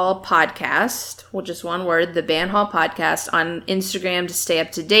Band Hall Podcast, well, just one word, The Band Hall Podcast, on Instagram to stay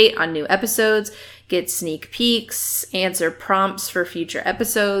up to date on new episodes, get sneak peeks, answer prompts for future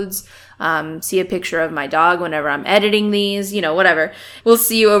episodes, see a picture of my dog whenever I'm editing these, whatever. We'll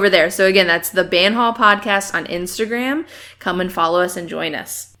see you over there. So again, that's the Band Hall Podcast on Instagram. Come and follow us and join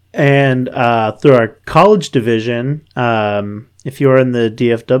us. And through our college division, if you're in the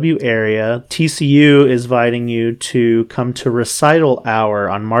DFW area, TCU is inviting you to come to Recital Hour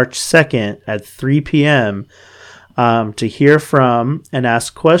on March 2nd at 3 p.m. To hear from and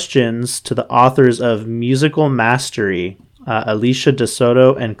ask questions to the authors of Musical Mastery, Alicia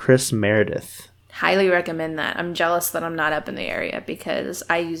DeSoto and Chris Meredith. Highly recommend that. I'm jealous that I'm not up in the area because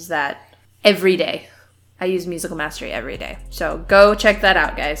I use that every day. I use Musical Mastery every day. So go check that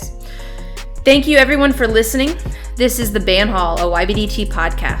out, guys. Thank you, everyone, for listening. This is The Band Hall, a YBDT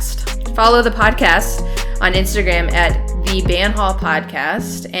podcast. Follow the podcast on Instagram at The Band Hall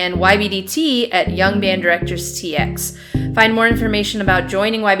Podcast and YBDT at Young Band Directors TX. Find more information about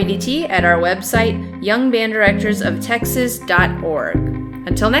joining YBDT at our website, youngbanddirectorsoftexas.org.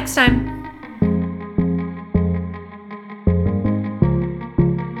 Until next time.